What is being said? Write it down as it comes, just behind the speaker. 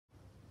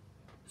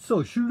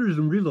So, shooters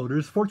and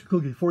reloaders, Fortune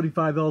Cookie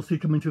 45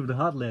 LC coming to the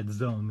hot lead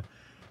zone.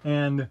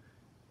 And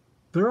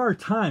there are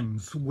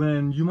times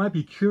when you might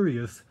be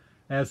curious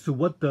as to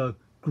what the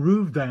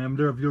groove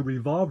diameter of your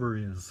revolver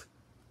is.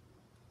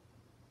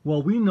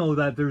 Well, we know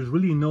that there's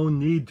really no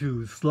need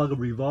to slug a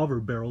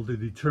revolver barrel to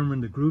determine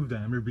the groove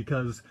diameter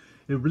because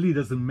it really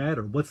doesn't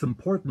matter. What's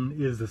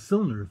important is the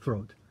cylinder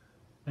throat.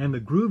 And the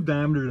groove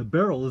diameter of the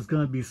barrel is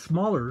going to be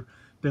smaller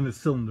than the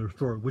cylinder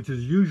throat, which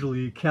is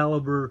usually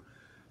caliber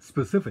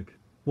specific.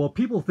 Well,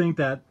 people think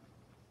that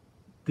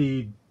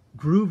the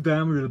groove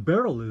diameter of the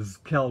barrel is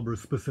caliber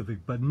specific,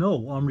 but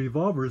no, on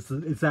revolvers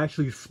it's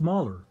actually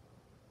smaller.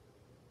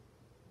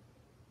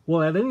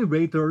 Well, at any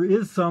rate, there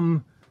is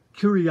some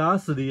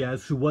curiosity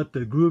as to what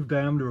the groove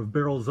diameter of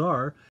barrels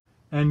are,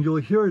 and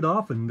you'll hear it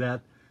often that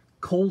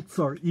Colts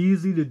are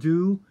easy to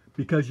do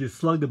because you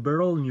slug the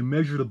barrel and you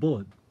measure the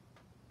bullet.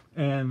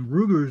 And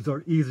Rugers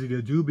are easy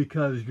to do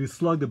because you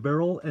slug the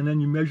barrel and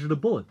then you measure the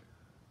bullet.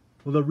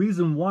 Well, the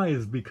reason why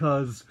is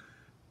because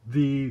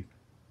the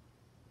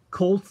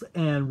Colts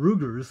and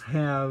Rugers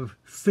have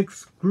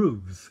 6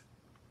 grooves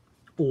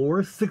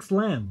or 6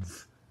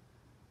 lands,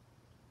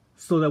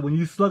 so that when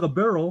you slug a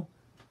barrel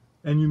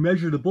and you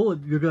measure the bullet,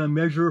 you're going to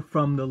measure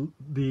from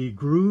the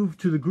groove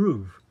to the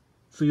groove.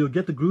 So you'll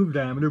get the groove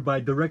diameter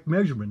by direct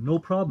measurement, no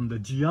problem. The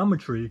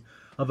geometry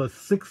of a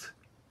 6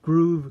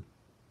 groove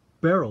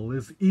barrel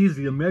is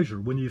easy to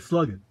measure when you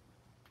slug it.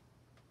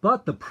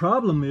 But the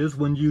problem is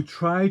when you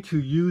try to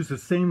use the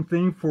same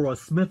thing for a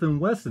Smith &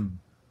 Wesson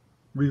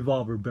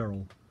revolver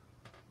barrel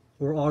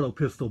or auto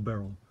pistol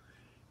barrel.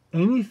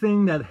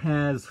 Anything that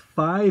has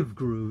 5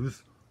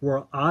 grooves or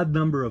an odd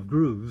number of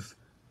grooves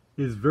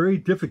is very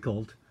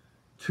difficult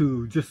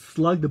to just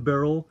slug the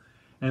barrel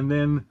and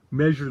then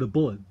measure the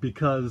bullet,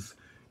 because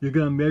you're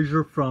going to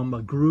measure from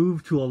a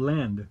groove to a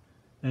land,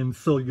 and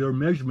so your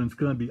measurement's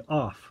going to be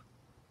off.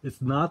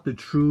 It's not the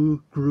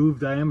true groove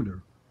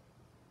diameter.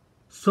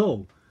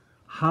 So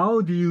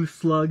how do you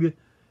slug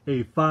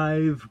a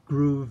 5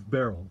 groove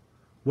barrel,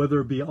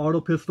 whether it be an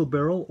auto pistol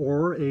barrel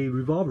or a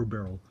revolver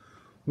barrel?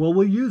 Well,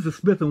 we'll use the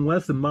Smith &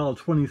 Wesson Model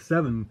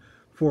 27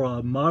 for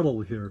a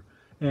model here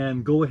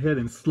and go ahead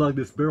and slug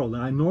this barrel.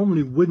 Now, I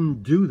normally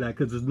wouldn't do that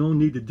because there's no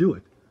need to do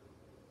it.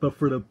 But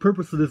for the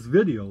purpose of this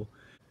video,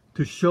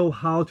 to show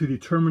how to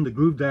determine the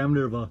groove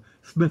diameter of a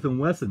Smith &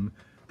 Wesson,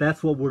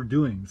 that's what we're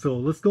doing. So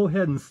let's go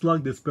ahead and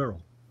slug this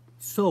barrel.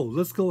 So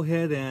let's go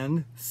ahead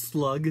and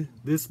slug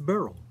this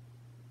barrel.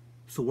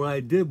 So what I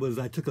did was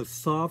I took a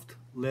soft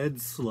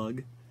lead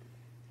slug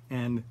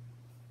and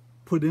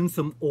put in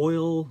some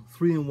oil,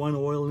 3-in-1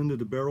 oil into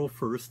the barrel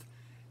first,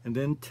 and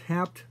then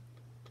tapped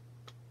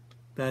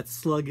that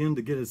slug in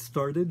to get it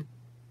started.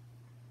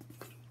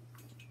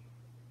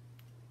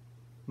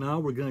 Now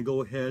we're going to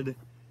go ahead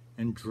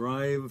and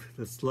drive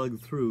the slug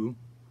through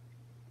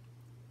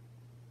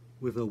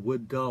with a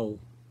wood dowel.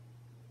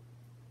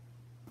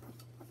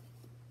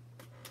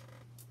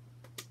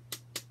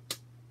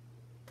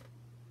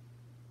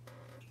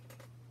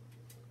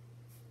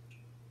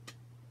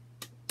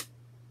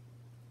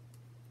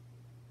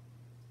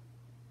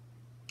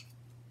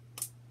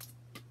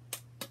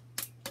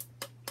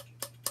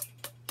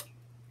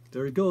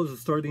 There it goes, it's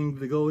starting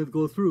to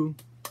go through.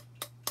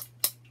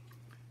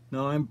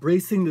 Now I'm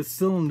bracing the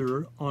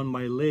cylinder on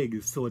my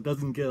leg so it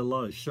doesn't get a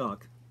lot of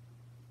shock.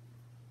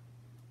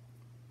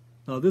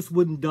 Now this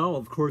wooden dowel,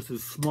 of course,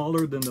 is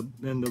smaller than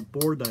the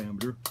bore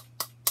diameter.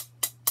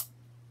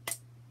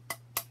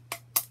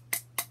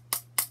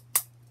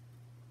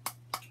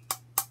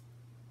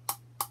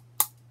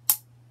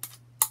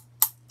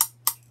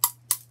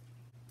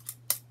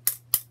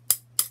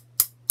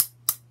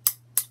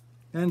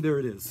 And there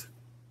it is.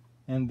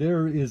 And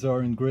there is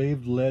our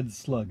engraved lead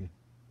slug.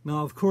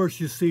 Now, of course,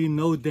 you see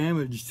no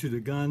damage to the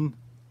gun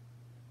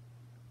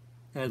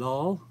at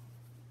all.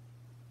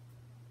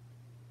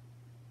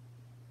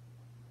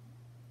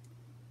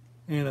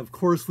 And of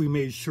course, we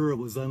made sure it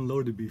was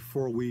unloaded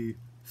before we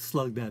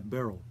slugged that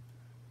barrel.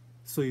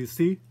 So you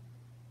see,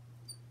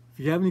 if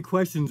you have any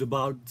questions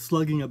about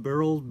slugging a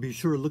barrel, be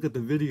sure to look at the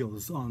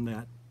videos on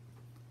that.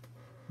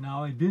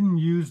 Now, I didn't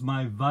use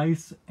my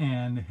vise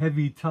and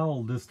heavy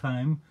towel this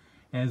time,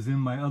 as in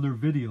my other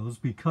videos,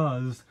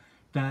 because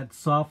that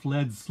soft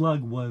lead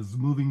slug was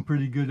moving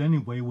pretty good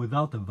anyway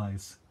without the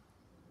vise.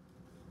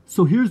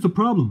 So here's the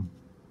problem.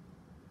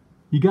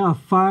 You got a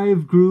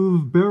 5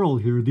 groove barrel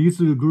here.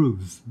 These are the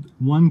grooves.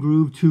 1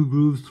 groove, 2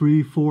 grooves,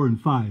 3, 4, and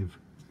 5.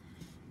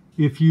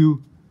 If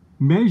you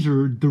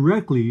measure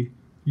directly,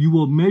 you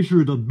will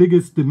measure the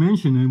biggest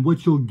dimension, and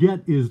what you'll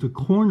get is the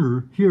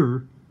corner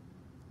here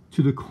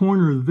to the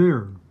corner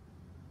there.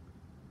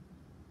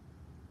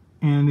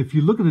 And if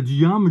you look at the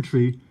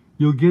geometry,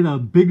 you'll get a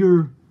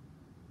bigger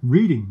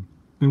reading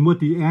than what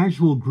the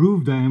actual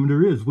groove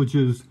diameter is, which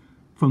is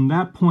from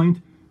that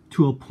point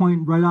to a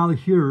point right out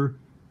here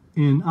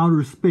in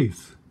outer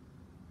space.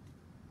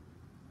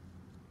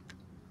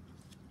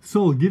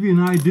 So, to give you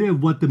an idea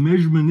of what the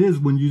measurement is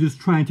when you just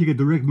try and take a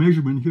direct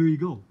measurement, here you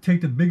go.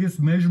 Take the biggest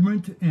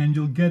measurement and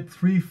you'll get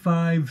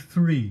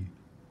 353.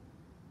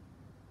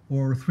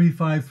 or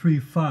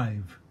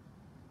 3.535.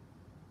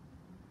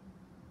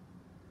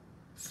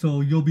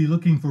 So you'll be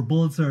looking for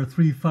bullets that are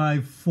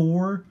 3.54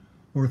 or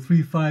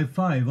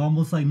 3.55,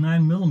 almost like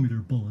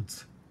 9mm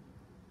bullets,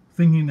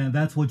 thinking that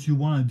that's what you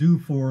want to do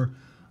for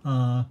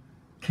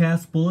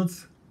cast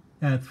bullets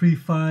at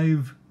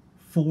 3.54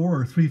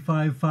 or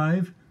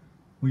 3.55.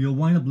 Well, you'll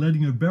wind up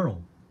leading your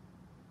barrel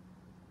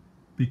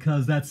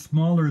because that's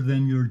smaller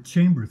than your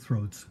chamber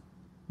throats.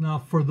 Now,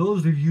 for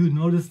those of you who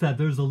notice that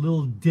there's a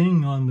little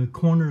ding on the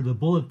corner of the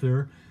bullet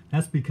there,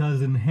 that's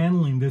because in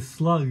handling this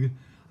slug,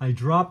 I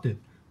dropped it,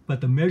 but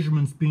the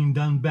measurement's being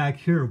done back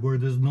here where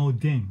there's no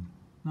ding.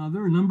 Now,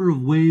 there are a number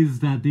of ways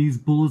that these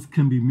bullets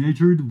can be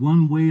measured.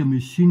 One way a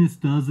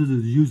machinist does it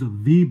is use a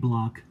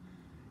V-block,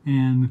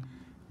 and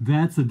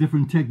that's a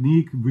different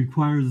technique,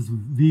 requires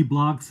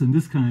V-blocks and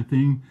this kind of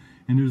thing.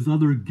 And there's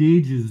other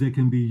gauges that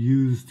can be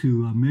used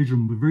to measure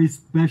them, but very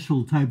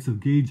special types of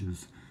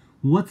gauges.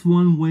 What's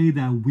one way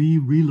that we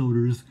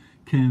reloaders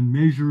can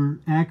measure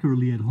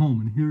accurately at home?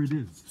 And here it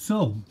is.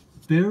 So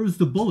there's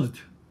the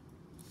bullet.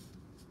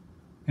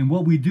 And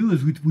what we do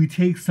is we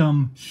take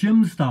some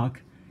shim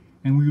stock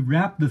and we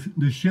wrap the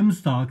shim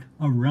stock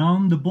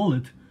around the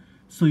bullet.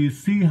 So you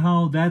see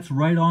how that's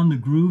right on the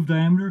groove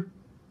diameter?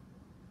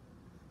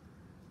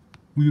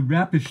 We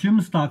wrap the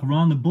shim stock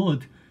around the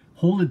bullet,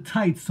 hold it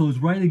tight so it's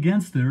right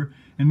against there,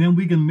 and then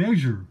we can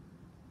measure.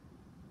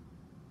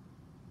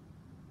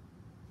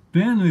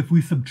 Then if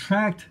we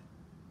subtract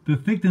the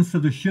thickness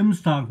of the shim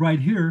stock right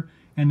here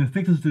and the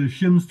thickness of the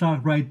shim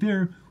stock right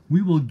there,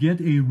 we will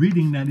get a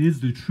reading that is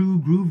the true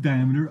groove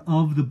diameter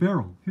of the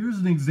barrel. Here's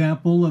an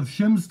example of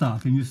shim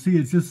stock, and you see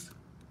it's just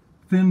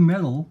thin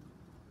metal,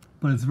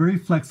 but it's very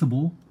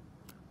flexible.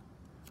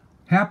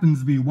 Happens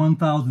to be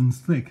 1/1000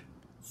 thick.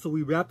 So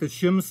we wrap the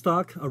shim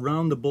stock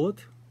around the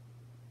bullet,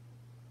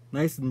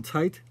 nice and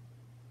tight.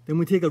 Then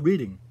we take a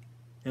reading,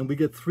 and we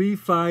get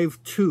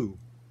 352.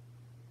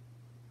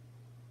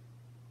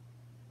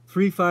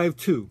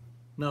 352.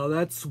 Now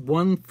that's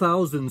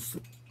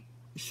 1/1000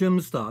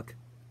 shim stock.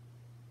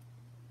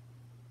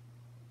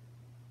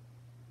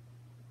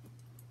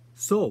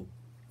 So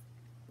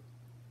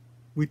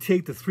we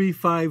take the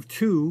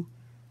 352,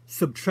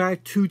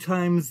 subtract 2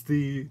 times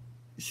the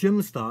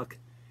shim stock,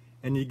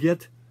 and you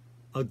get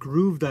a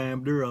groove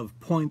diameter of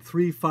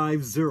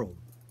 0.350.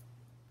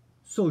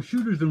 So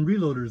shooters and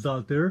reloaders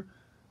out there,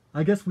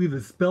 I guess we've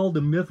dispelled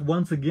the myth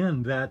once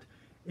again that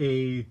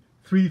a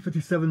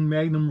 357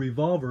 Magnum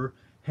revolver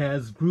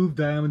has groove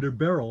diameter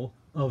barrel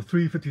of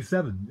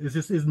 357. It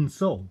just isn't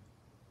so.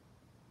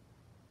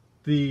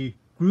 The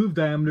groove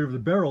diameter of the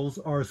barrels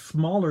are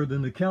smaller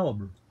than the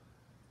caliber.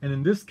 And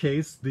in this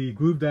case, the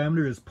groove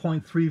diameter is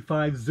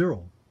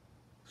 0.350.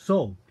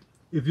 So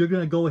if you're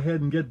going to go ahead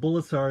and get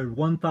bullets that are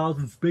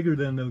 1/1000 bigger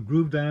than the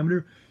groove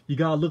diameter, you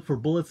got to look for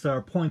bullets that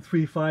are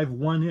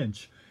 0.351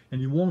 inch, and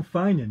you won't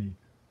find any.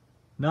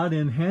 Not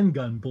in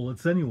handgun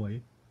bullets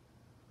anyway.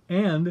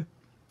 And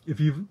if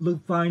you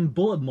find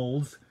bullet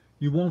molds,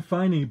 you won't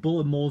find any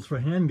bullet molds for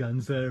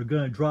handguns that are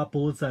going to drop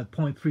bullets at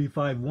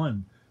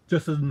 0.351.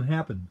 Just doesn't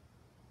happen.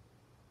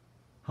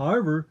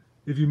 However,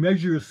 if you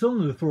measure your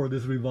cylinder throw of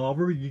this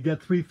revolver, you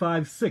get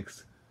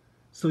 356.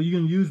 So you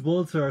can use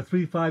bullets that are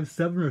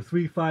 357 or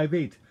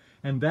 358,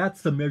 and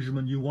that's the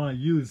measurement you want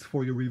to use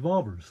for your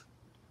revolvers.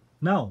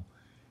 Now,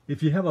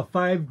 if you have a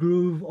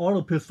 5-groove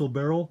auto pistol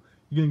barrel,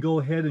 you can go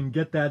ahead and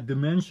get that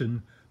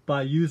dimension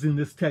by using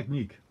this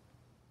technique.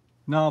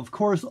 Now, of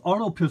course,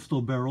 auto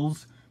pistol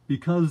barrels,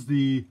 because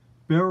the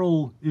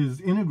barrel is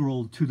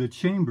integral to the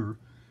chamber,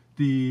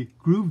 the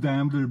groove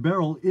diameter of the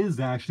barrel is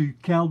actually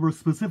caliber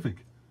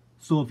specific.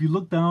 So if you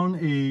look down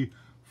a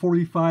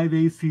 45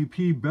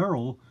 ACP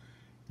barrel,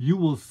 you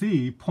will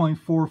see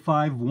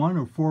 0.451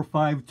 or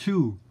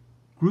 452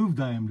 groove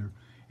diameter,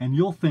 and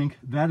you'll think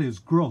that is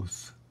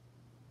gross.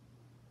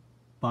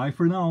 Bye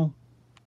for now.